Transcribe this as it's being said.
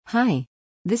Hi.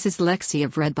 This is Lexi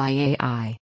of Read by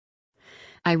AI.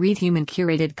 I read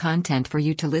human-curated content for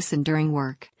you to listen during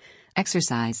work,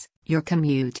 exercise, your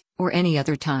commute, or any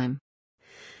other time.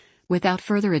 Without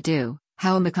further ado,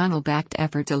 how a McConnell-backed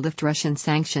effort to lift Russian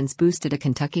sanctions boosted a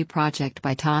Kentucky project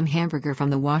by Tom Hamburger from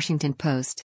The Washington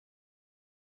Post.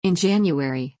 In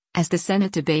January, as the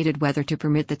Senate debated whether to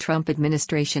permit the Trump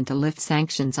administration to lift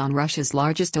sanctions on Russia's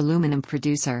largest aluminum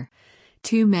producer,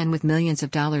 two men with millions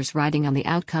of dollars riding on the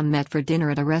outcome met for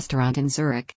dinner at a restaurant in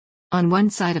Zurich. On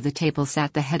one side of the table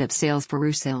sat the head of sales for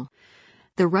Rusal,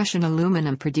 the Russian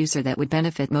aluminum producer that would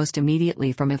benefit most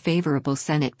immediately from a favorable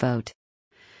Senate vote.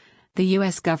 The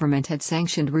U.S. government had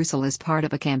sanctioned Rusal as part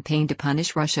of a campaign to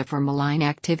punish Russia for malign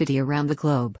activity around the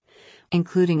globe,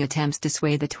 including attempts to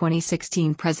sway the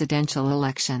 2016 presidential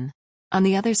election. On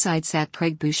the other side sat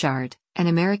Craig Bouchard, an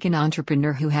American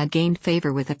entrepreneur who had gained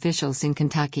favor with officials in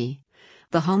Kentucky,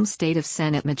 the home state of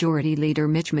Senate Majority Leader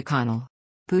Mitch McConnell.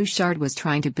 Bouchard was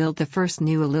trying to build the first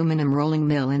new aluminum rolling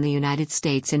mill in the United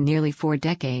States in nearly 4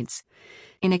 decades,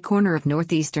 in a corner of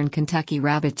northeastern Kentucky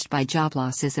ravaged by job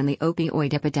losses and the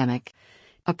opioid epidemic,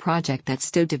 a project that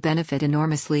stood to benefit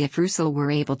enormously if Rusal were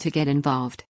able to get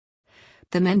involved.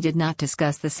 The men did not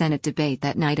discuss the Senate debate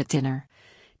that night at dinner,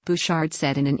 Bouchard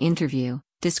said in an interview,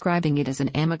 describing it as an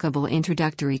amicable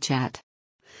introductory chat.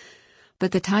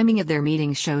 But the timing of their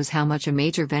meeting shows how much a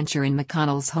major venture in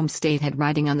McConnell's home state had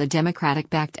riding on the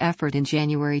Democratic-backed effort in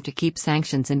January to keep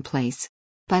sanctions in place.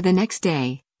 By the next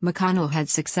day, McConnell had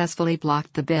successfully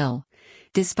blocked the bill,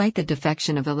 despite the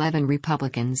defection of 11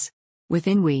 Republicans.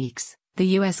 Within weeks, the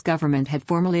U.S. government had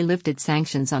formally lifted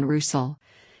sanctions on Rusal,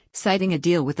 citing a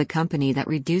deal with the company that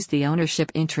reduced the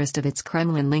ownership interest of its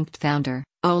Kremlin-linked founder,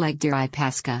 Oleg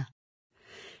Deripaska.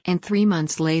 And 3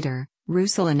 months later,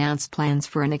 Rusal announced plans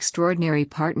for an extraordinary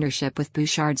partnership with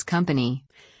Bouchard's company,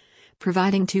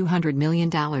 providing $200 million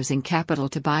in capital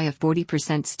to buy a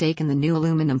 40% stake in the new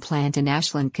aluminum plant in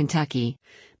Ashland, Kentucky,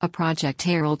 a project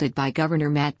heralded by Governor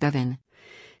Matt Bevin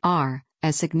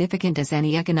as significant as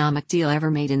any economic deal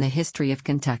ever made in the history of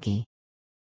Kentucky.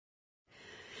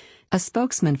 A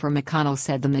spokesman for McConnell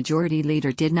said the majority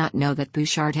leader did not know that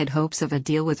Bouchard had hopes of a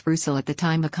deal with Rusal at the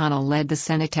time McConnell led the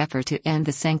Senate effort to end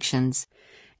the sanctions,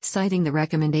 citing the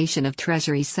recommendation of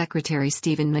Treasury Secretary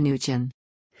Steven Mnuchin.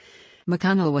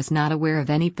 McConnell was not aware of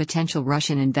any potential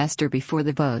Russian investor before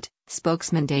the vote,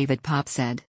 spokesman David Popp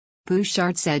said.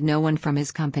 Bouchard said no one from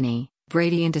his company,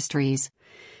 Brady Industries,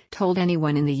 told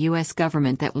anyone in the U.S.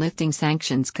 government that lifting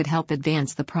sanctions could help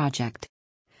advance the project.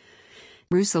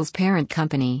 Rusal's parent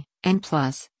company, N+,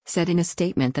 said in a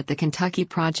statement that the Kentucky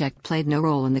project played no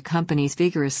role in the company's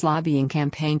vigorous lobbying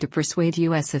campaign to persuade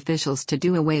U.S. officials to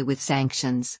do away with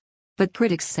sanctions. But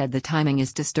critics said the timing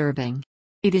is disturbing.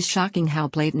 It is shocking how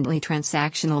blatantly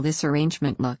transactional this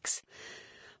arrangement looks,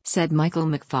 said Michael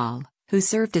McFaul, who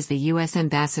served as the U.S.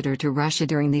 ambassador to Russia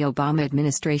during the Obama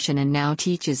administration and now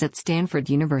teaches at Stanford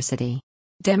University.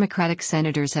 Democratic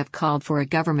senators have called for a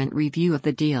government review of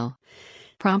the deal,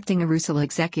 prompting a Rusal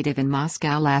executive in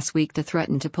Moscow last week to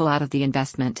threaten to pull out of the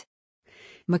investment.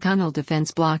 McConnell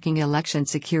defends blocking election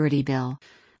security bill,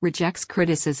 rejects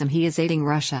criticism he is aiding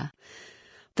Russia.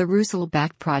 The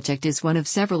Rusal-backed project is one of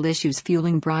several issues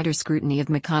fueling broader scrutiny of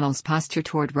McConnell's posture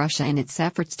toward Russia and its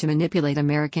efforts to manipulate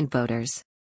American voters.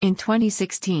 In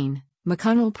 2016,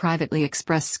 McConnell privately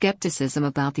expressed skepticism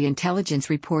about the intelligence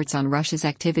reports on Russia's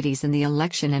activities in the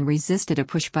election and resisted a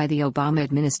push by the Obama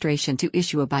administration to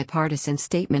issue a bipartisan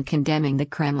statement condemning the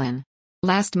Kremlin.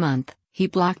 Last month, he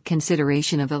blocked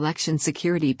consideration of election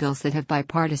security bills that have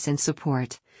bipartisan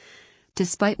support,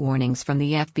 despite warnings from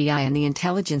the FBI and the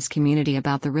intelligence community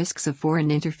about the risks of foreign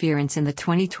interference in the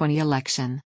 2020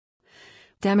 election.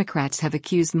 Democrats have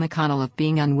accused McConnell of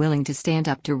being unwilling to stand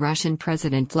up to Russian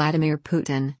President Vladimir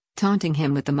Putin, taunting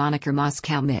him with the moniker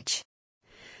Moscow Mitch.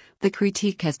 The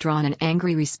critique has drawn an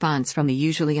angry response from the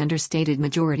usually understated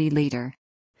majority leader.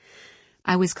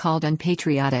 I was called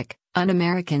unpatriotic,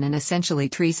 un-American and essentially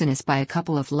treasonous by a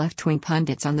couple of left-wing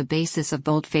pundits on the basis of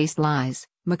bold-faced lies,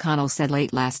 McConnell said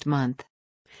late last month.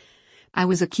 I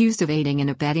was accused of aiding and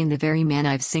abetting the very man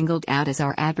I've singled out as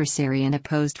our adversary and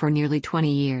opposed for nearly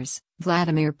 20 years,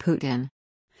 Vladimir Putin.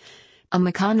 A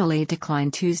McConnell aide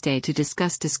declined Tuesday to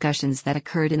discuss discussions that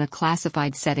occurred in a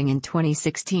classified setting in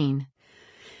 2016,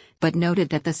 but noted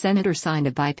that the senator signed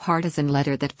a bipartisan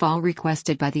letter that fall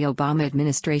requested by the Obama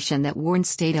administration that warned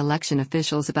state election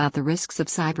officials about the risks of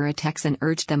cyber attacks and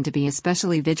urged them to be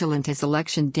especially vigilant as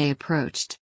Election Day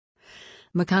approached.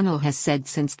 McConnell has said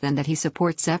since then that he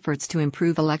supports efforts to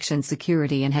improve election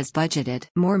security and has budgeted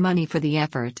more money for the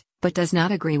effort, but does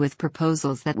not agree with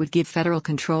proposals that would give federal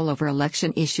control over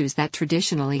election issues that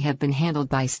traditionally have been handled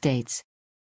by states.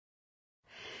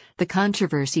 The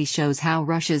controversy shows how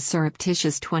Russia's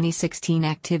surreptitious 2016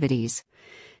 activities,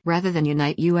 rather than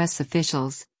unite U.S.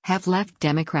 officials, have left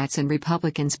Democrats and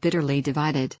Republicans bitterly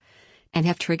divided, and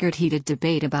have triggered heated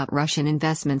debate about Russian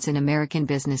investments in American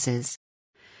businesses.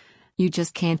 "You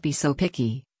just can't be so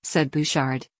picky," said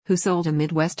Bouchard, who sold a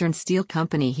Midwestern steel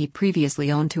company he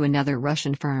previously owned to another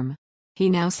Russian firm. He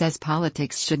now says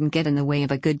politics shouldn't get in the way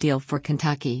of a good deal for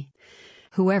Kentucky.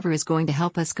 "Whoever is going to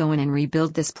help us go in and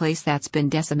rebuild this place that's been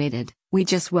decimated, we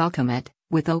just welcome it,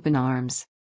 with open arms."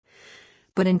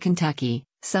 But in Kentucky,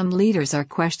 some leaders are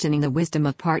questioning the wisdom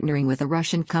of partnering with a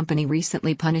Russian company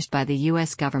recently punished by the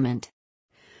U.S. government.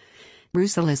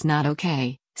 "Rusal is not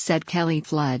okay," said Kelly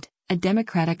Flood, a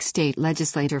Democratic state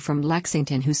legislator from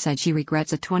Lexington who said she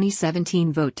regrets a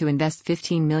 2017 vote to invest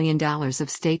 $15 million of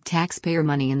state taxpayer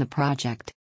money in the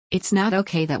project. "It's not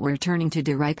okay that we're turning to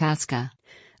Deripaska,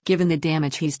 given the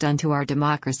damage he's done to our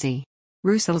democracy.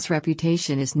 Rusal's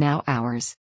reputation is now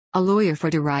ours." A lawyer for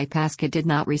Deripaska did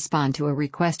not respond to a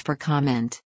request for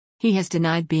comment. He has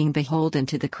denied being beholden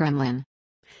to the Kremlin.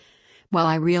 "While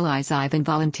I realize I've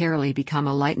involuntarily become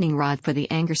a lightning rod for the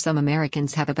anger some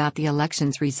Americans have about the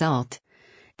election's result,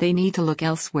 they need to look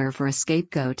elsewhere for a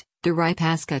scapegoat,"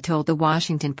 Deripaska told The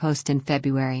Washington Post in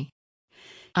February.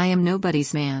 "I am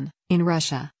nobody's man, in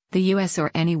Russia, the U.S.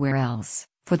 or anywhere else,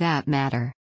 for that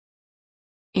matter."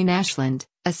 In Ashland,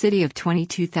 a city of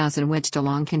 22,000 wedged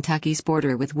along Kentucky's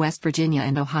border with West Virginia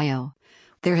and Ohio,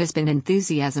 there has been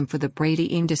enthusiasm for the Brady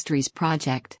Industries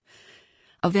project,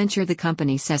 a venture the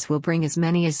company says will bring as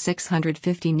many as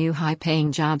 650 new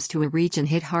high-paying jobs to a region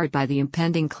hit hard by the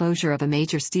impending closure of a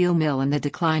major steel mill and the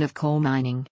decline of coal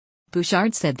mining.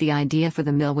 Bouchard said the idea for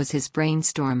the mill was his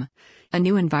brainstorm, a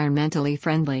new environmentally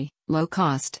friendly,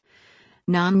 low-cost,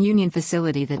 non-union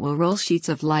facility that will roll sheets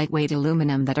of lightweight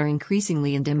aluminum that are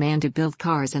increasingly in demand to build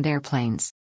cars and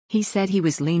airplanes. He said he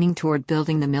was leaning toward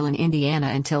building the mill in Indiana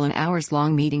until an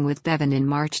hours-long meeting with Bevin in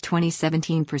March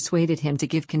 2017 persuaded him to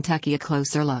give Kentucky a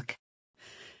closer look.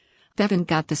 Bevin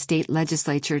got the state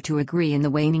legislature to agree in the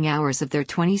waning hours of their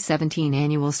 2017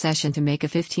 annual session to make a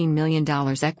 $15 million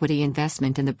equity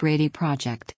investment in the Brady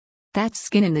project. "That's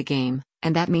skin in the game,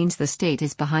 and that means the state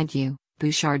is behind you,"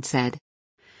 Bouchard said.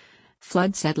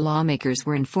 Flood said lawmakers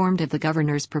were informed of the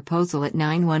governor's proposal at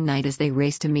 9 one night as they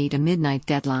raced to meet a midnight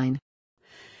deadline.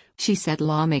 She said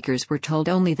lawmakers were told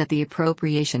only that the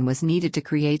appropriation was needed to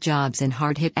create jobs in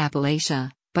hard-hit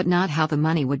Appalachia, but not how the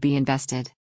money would be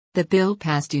invested. The bill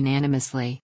passed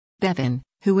unanimously. Bevin,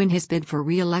 who in his bid for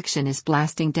re-election is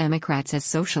blasting Democrats as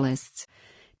socialists,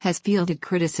 has fielded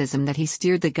criticism that he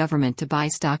steered the government to buy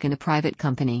stock in a private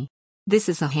company. "This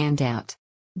is a handout.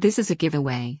 This is a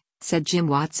giveaway," said Jim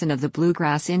Watson of the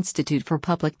Bluegrass Institute for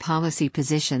Public Policy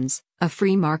Positions, a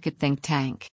free market think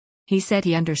tank. He said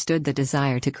he understood the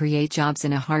desire to create jobs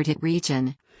in a hard-hit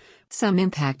region. Some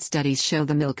impact studies show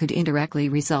the mill could indirectly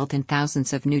result in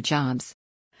thousands of new jobs.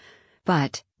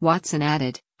 But, Watson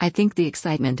added, "I think the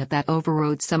excitement of that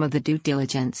overrode some of the due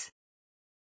diligence."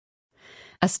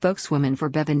 A spokeswoman for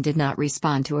Bevin did not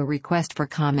respond to a request for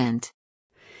comment.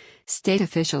 State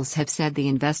officials have said the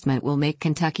investment will make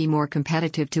Kentucky more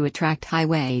competitive to attract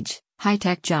high-wage,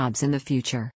 high-tech jobs in the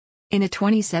future. In a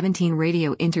 2017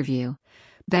 radio interview,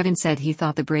 Bevin said he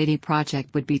thought the Brady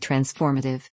project would be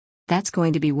transformative. "That's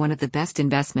going to be one of the best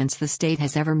investments the state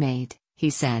has ever made," he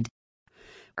said.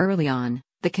 Early on,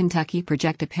 the Kentucky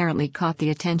project apparently caught the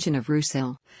attention of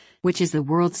Rusal, which is the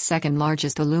world's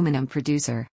second-largest aluminum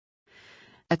producer.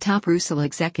 A top Rusal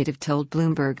executive told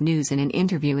Bloomberg News in an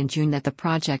interview in June that the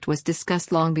project was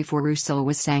discussed long before Rusal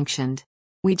was sanctioned.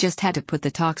 "We just had to put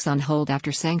the talks on hold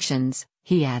after sanctions,"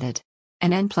 he added.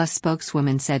 An N-Plus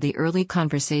spokeswoman said the early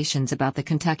conversations about the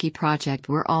Kentucky project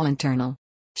were all internal.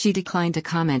 She declined to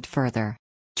comment further.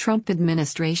 Trump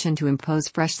administration to impose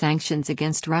fresh sanctions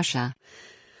against Russia.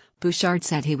 Bouchard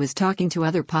said he was talking to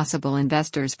other possible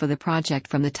investors for the project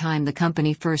from the time the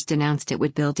company first announced it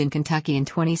would build in Kentucky in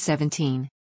 2017.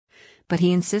 But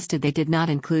he insisted they did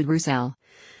not include Rusal,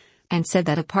 and said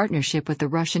that a partnership with the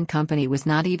Russian company was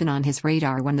not even on his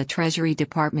radar when the Treasury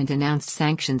Department announced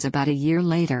sanctions about a year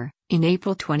later, in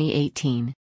April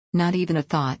 2018. "Not even a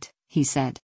thought," he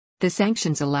said. The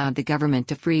sanctions allowed the government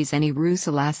to freeze any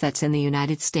Rusal assets in the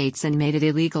United States and made it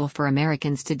illegal for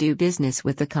Americans to do business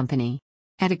with the company.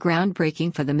 At a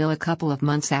groundbreaking for the mill a couple of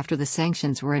months after the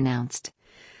sanctions were announced,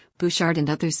 Bouchard and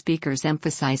other speakers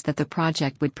emphasized that the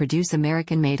project would produce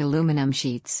American-made aluminum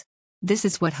sheets. "This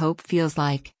is what hope feels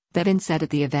like," Bevin said at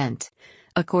the event,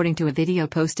 according to a video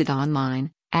posted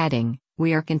online, adding,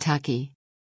 "We are Kentucky."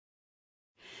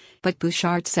 But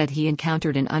Bouchard said he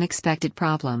encountered an unexpected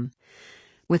problem.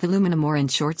 With aluminum ore in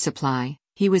short supply,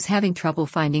 he was having trouble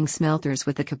finding smelters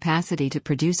with the capacity to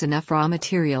produce enough raw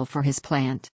material for his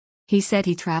plant. He said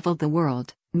he traveled the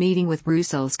world, meeting with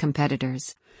Rusal's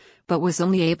competitors, but was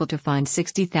only able to find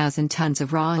 60,000 tons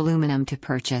of raw aluminum to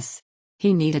purchase.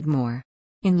 He needed more.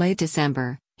 In late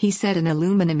December, he said an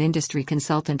aluminum industry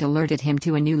consultant alerted him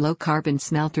to a new low-carbon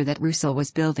smelter that Rusal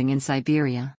was building in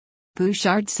Siberia.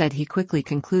 Bouchard said he quickly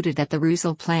concluded that the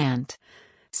Rusal plant,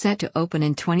 set to open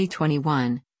in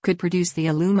 2021, could produce the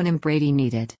aluminum Brady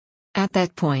needed. At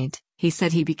that point, he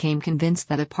said he became convinced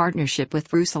that a partnership with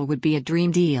Rusal would be a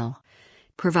dream deal,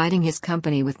 providing his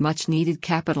company with much-needed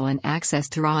capital and access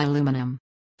to raw aluminum.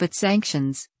 But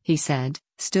sanctions, he said,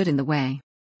 stood in the way.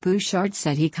 Bouchard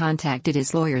said he contacted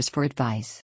his lawyers for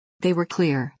advice. They were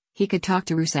clear: he could talk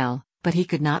to Rusal, but he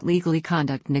could not legally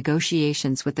conduct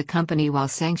negotiations with the company while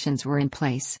sanctions were in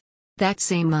place. That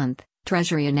same month,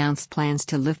 Treasury announced plans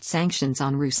to lift sanctions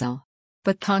on Rusal.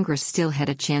 But Congress still had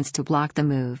a chance to block the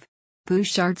move.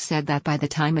 Bouchard said that by the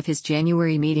time of his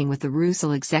January meeting with the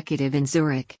Rusal executive in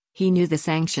Zurich, he knew the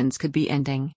sanctions could be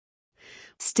ending.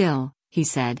 Still, he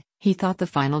said, he thought the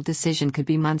final decision could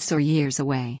be months or years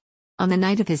away. On the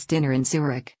night of his dinner in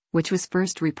Zurich, which was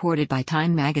first reported by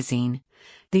Time magazine,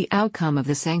 the outcome of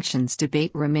the sanctions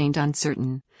debate remained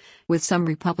uncertain, with some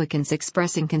Republicans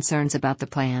expressing concerns about the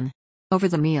plan. Over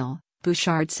the meal,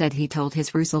 Bouchard said he told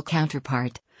his Rusal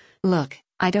counterpart, "Look,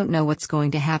 I don't know what's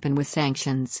going to happen with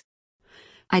sanctions.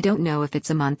 I don't know if it's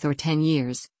a month or 10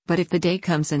 years, but if the day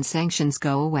comes and sanctions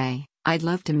go away, I'd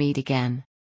love to meet again."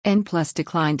 N+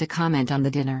 declined to comment on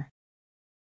the dinner.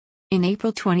 In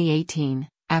April 2018,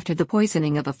 after the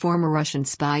poisoning of a former Russian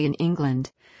spy in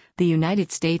England, the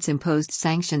United States imposed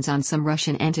sanctions on some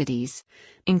Russian entities,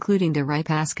 including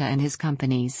Deripaska and his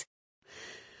companies.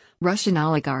 Russian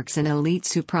oligarchs and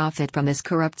elites who profit from this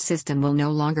corrupt system will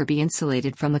no longer be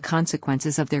insulated from the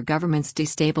consequences of their government's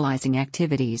destabilizing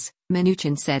activities,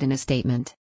 Mnuchin said in a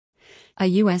statement. A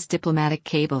U.S. diplomatic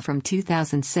cable from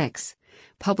 2006,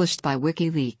 published by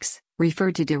WikiLeaks,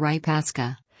 referred to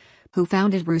Deripaska, who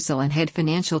founded Rusal and had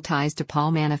financial ties to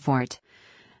Paul Manafort,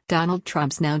 Donald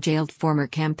Trump's now jailed former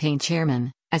campaign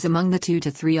chairman, as among the 2 to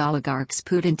 3 oligarchs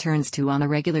Putin turns to on a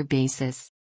regular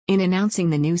basis. In announcing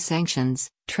the new sanctions,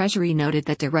 Treasury noted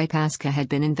that Deripaska had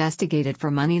been investigated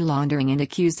for money laundering and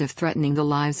accused of threatening the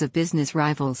lives of business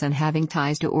rivals and having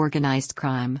ties to organized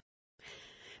crime.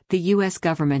 The U.S.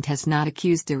 government has not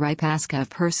accused Deripaska of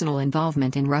personal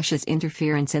involvement in Russia's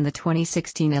interference in the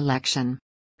 2016 election.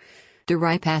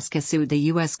 Deripaska sued the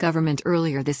U.S. government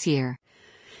earlier this year,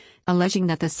 alleging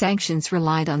that the sanctions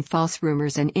relied on false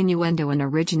rumors and innuendo and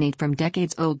originate from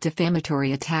decades-old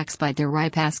defamatory attacks by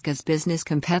Deripaska's business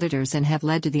competitors and have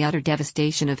led to the utter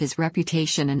devastation of his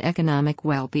reputation and economic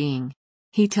well-being.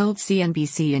 He told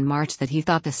CNBC in March that he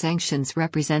thought the sanctions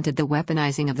represented the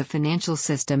weaponizing of the financial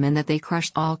system and that they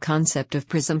crushed all concept of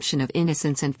presumption of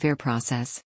innocence and fair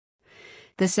process.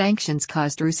 The sanctions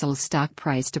caused Rusal's stock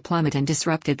price to plummet and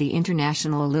disrupted the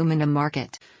international aluminum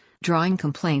market, drawing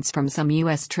complaints from some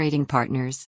U.S. trading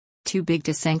partners. Too big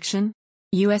to sanction?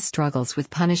 U.S. struggles with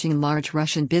punishing large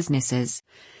Russian businesses.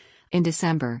 In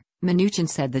December, Mnuchin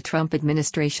said the Trump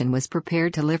administration was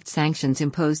prepared to lift sanctions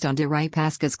imposed on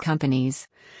Deripaska's companies,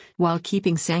 while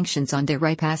keeping sanctions on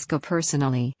Deripaska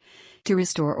personally, to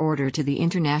restore order to the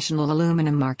international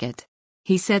aluminum market.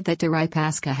 He said that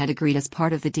Deripaska had agreed as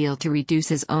part of the deal to reduce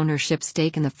his ownership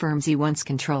stake in the firms he once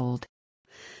controlled.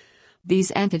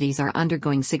 These entities are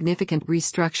undergoing significant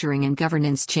restructuring and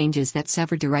governance changes that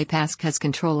sever Deripaska's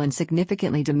control and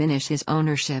significantly diminish his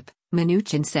ownership,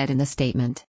 Mnuchin said in the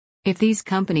statement. If these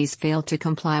companies fail to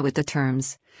comply with the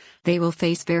terms, they will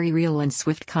face very real and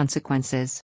swift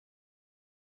consequences.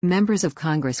 Members of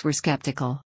Congress were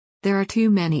skeptical. There are too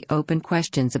many open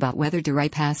questions about whether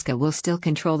Deripaska will still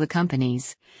control the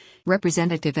companies.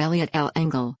 Representative Eliot L.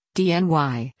 Engel,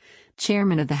 DNY,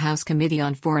 chairman of the House Committee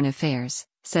on Foreign Affairs,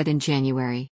 said in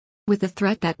January. With the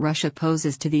threat that Russia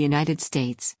poses to the United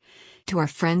States, to our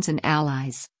friends and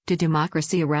allies, to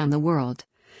democracy around the world,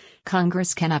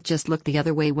 Congress cannot just look the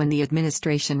other way when the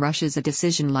administration rushes a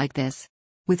decision like this.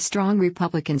 With strong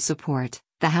Republican support,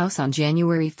 the House on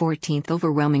January 14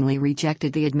 overwhelmingly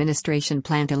rejected the administration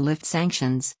plan to lift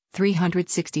sanctions,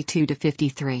 362 to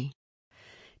 53.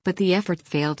 But the effort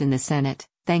failed in the Senate,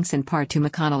 thanks in part to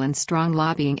McConnell and strong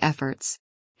lobbying efforts.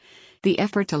 The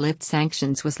effort to lift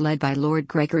sanctions was led by Lord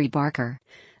Gregory Barker,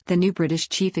 the new British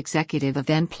chief executive of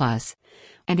N+,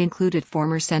 and included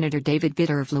former Senator David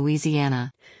Vitter of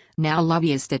Louisiana, now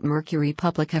lobbyist at Mercury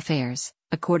Public Affairs,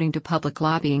 according to public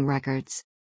lobbying records.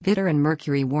 Vitter and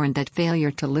Mercury warned that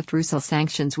failure to lift Rusal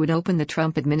sanctions would open the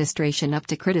Trump administration up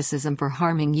to criticism for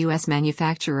harming U.S.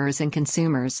 manufacturers and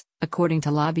consumers, according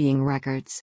to lobbying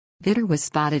records. Vitter was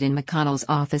spotted in McConnell's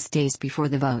office days before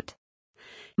the vote.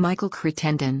 Michael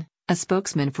Crittenden, a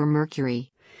spokesman for Mercury,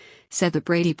 said the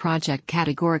Brady project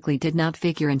categorically did not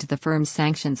figure into the firm's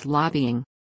sanctions lobbying.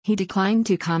 He declined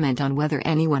to comment on whether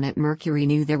anyone at Mercury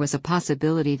knew there was a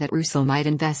possibility that Rusal might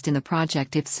invest in the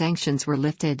project if sanctions were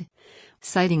lifted,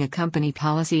 citing a company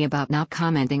policy about not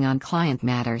commenting on client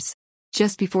matters.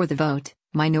 Just before the vote,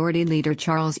 Minority Leader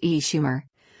Charles E. Schumer,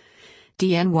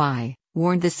 DNY,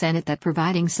 warned the Senate that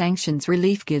providing sanctions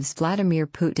relief gives Vladimir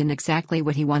Putin exactly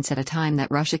what he wants at a time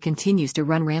that Russia continues to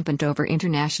run rampant over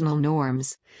international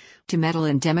norms, to meddle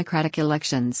in democratic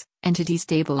elections, and to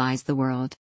destabilize the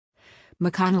world.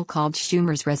 McConnell called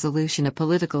Schumer's resolution a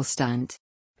political stunt,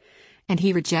 and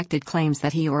he rejected claims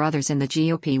that he or others in the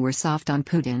GOP were soft on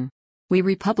Putin. "We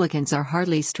Republicans are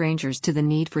hardly strangers to the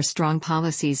need for strong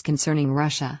policies concerning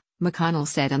Russia," McConnell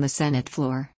said on the Senate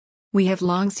floor. "We have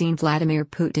long seen Vladimir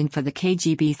Putin for the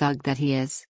KGB thug that he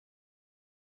is."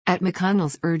 At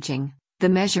McConnell's urging, the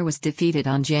measure was defeated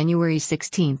on January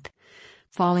 16,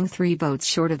 falling 3 votes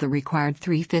short of the required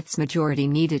 3/5 majority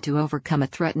needed to overcome a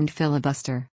threatened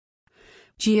filibuster.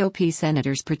 GOP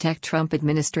senators protect Trump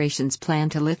administration's plan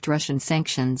to lift Russian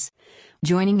sanctions.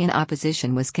 Joining in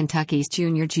opposition was Kentucky's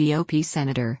junior GOP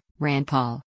senator, Rand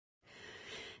Paul.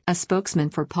 A spokesman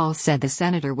for Paul said the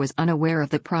senator was unaware of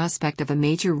the prospect of a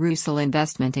major Rusal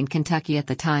investment in Kentucky at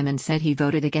the time and said he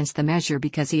voted against the measure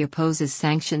because he opposes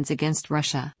sanctions against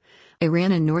Russia,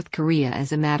 Iran and North Korea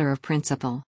as a matter of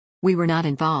principle. "We were not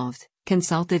involved,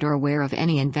 consulted or aware of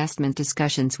any investment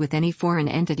discussions with any foreign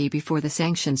entity before the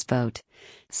sanctions vote,"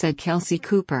 said Kelsey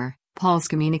Cooper, Paul's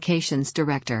communications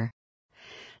director.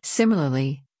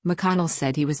 Similarly, McConnell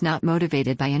said he was not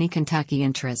motivated by any Kentucky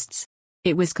interests.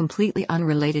 "It was completely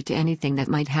unrelated to anything that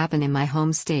might happen in my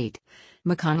home state,"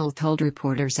 McConnell told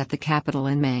reporters at the Capitol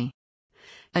in May.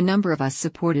 "A number of us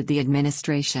supported the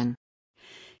administration.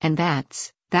 And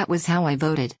that was how I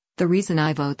voted, the reason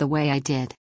I vote the way I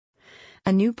did."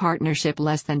 A new partnership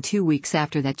less than 2 weeks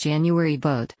after that January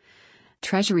vote.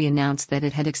 Treasury announced that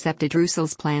it had accepted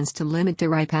Rusal's plans to limit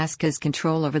Deripaska's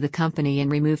control over the company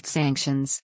and removed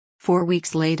sanctions. 4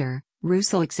 weeks later,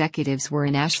 Rusal executives were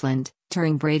in Ashland,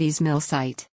 touring Brady's mill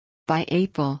site. By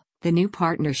April, the new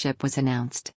partnership was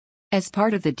announced. As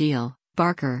part of the deal,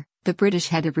 Barker, the British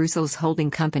head of Rusal's holding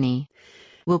company,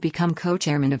 will become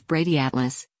co-chairman of Brady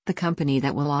Atlas, the company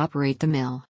that will operate the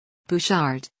mill.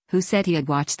 Bouchard, who said he had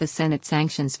watched the Senate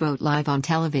sanctions vote live on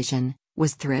television,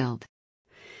 was thrilled.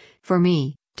 "For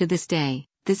me, to this day,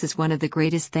 this is one of the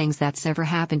greatest things that's ever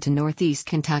happened to Northeast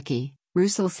Kentucky,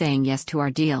 Rusal saying yes to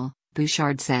our deal,"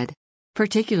 Bouchard said.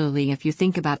 "Particularly if you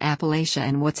think about Appalachia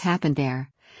and what's happened there.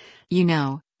 You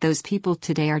know, those people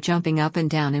today are jumping up and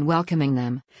down and welcoming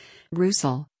them,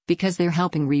 Rusal, because they're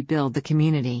helping rebuild the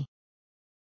community."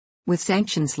 With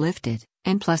sanctions lifted,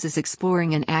 N+ is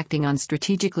exploring and acting on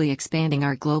strategically expanding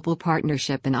our global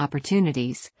partnership and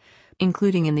opportunities,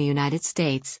 including in the United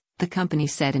States, the company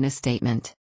said in a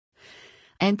statement.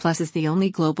 N+ is the only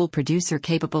global producer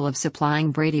capable of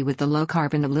supplying Brady with the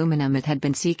low-carbon aluminum it had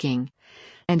been seeking.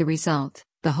 And a result,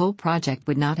 the whole project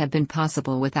would not have been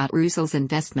possible without Rusal's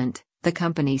investment, the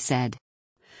company said.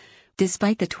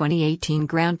 Despite the 2018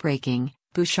 groundbreaking,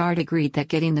 Bouchard agreed that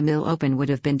getting the mill open would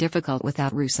have been difficult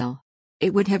without Rusal.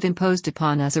 "It would have imposed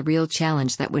upon us a real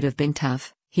challenge that would have been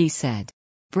tough," he said.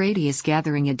 Brady is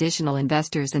gathering additional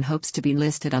investors and hopes to be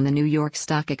listed on the New York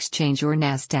Stock Exchange or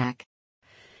NASDAQ.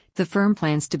 The firm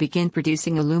plans to begin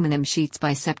producing aluminum sheets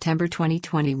by September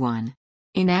 2021.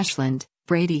 In Ashland,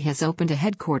 Brady has opened a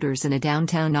headquarters in a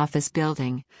downtown office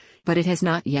building, but it has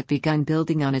not yet begun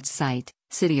building on its site,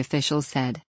 city officials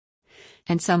said.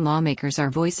 And some lawmakers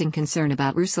are voicing concern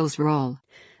about Rusal's role,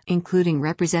 including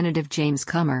Representative James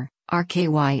Comer,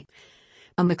 RKY,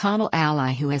 a McConnell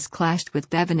ally who has clashed with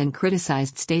Bevin and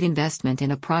criticized state investment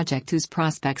in a project whose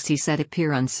prospects he said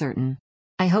appear uncertain.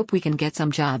 "I hope we can get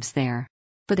some jobs there.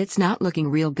 But it's not looking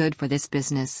real good for this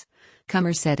business,"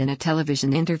 Comer said in a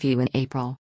television interview in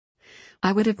April.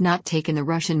 "I would have not taken the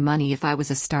Russian money if I was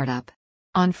a startup."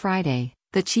 On Friday,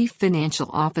 the chief financial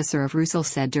officer of Rusal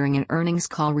said during an earnings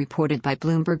call reported by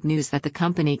Bloomberg News that the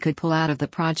company could pull out of the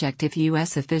project if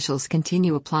U.S. officials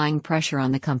continue applying pressure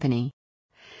on the company.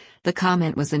 The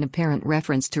comment was an apparent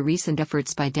reference to recent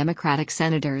efforts by Democratic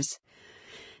senators,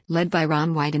 led by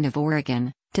Ron Wyden of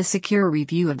Oregon, to secure a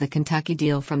review of the Kentucky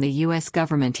deal from the U.S.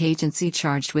 government agency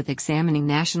charged with examining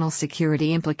national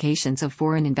security implications of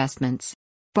foreign investments.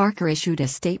 Barker issued a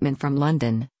statement from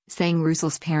London, saying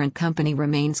Russell's parent company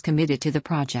remains committed to the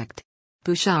project.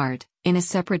 Bouchard, in a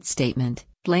separate statement,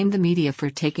 blamed the media for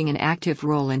taking an active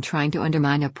role in trying to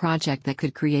undermine a project that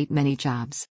could create many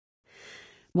jobs.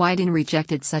 Wyden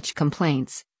rejected such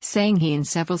complaints, saying he and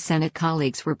several Senate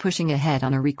colleagues were pushing ahead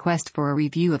on a request for a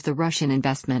review of the Russian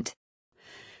investment.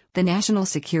 The national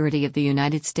security of the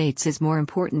United States is more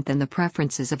important than the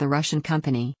preferences of the Russian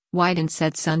company, Wyden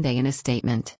said Sunday in a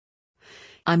statement.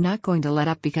 I'm not going to let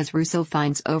up because Russell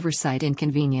finds oversight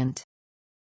inconvenient.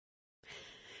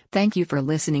 Thank you for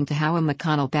listening to How a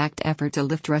McConnell-backed effort to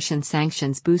lift Russian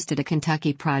sanctions boosted a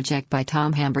Kentucky project by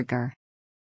Tom Hamburger.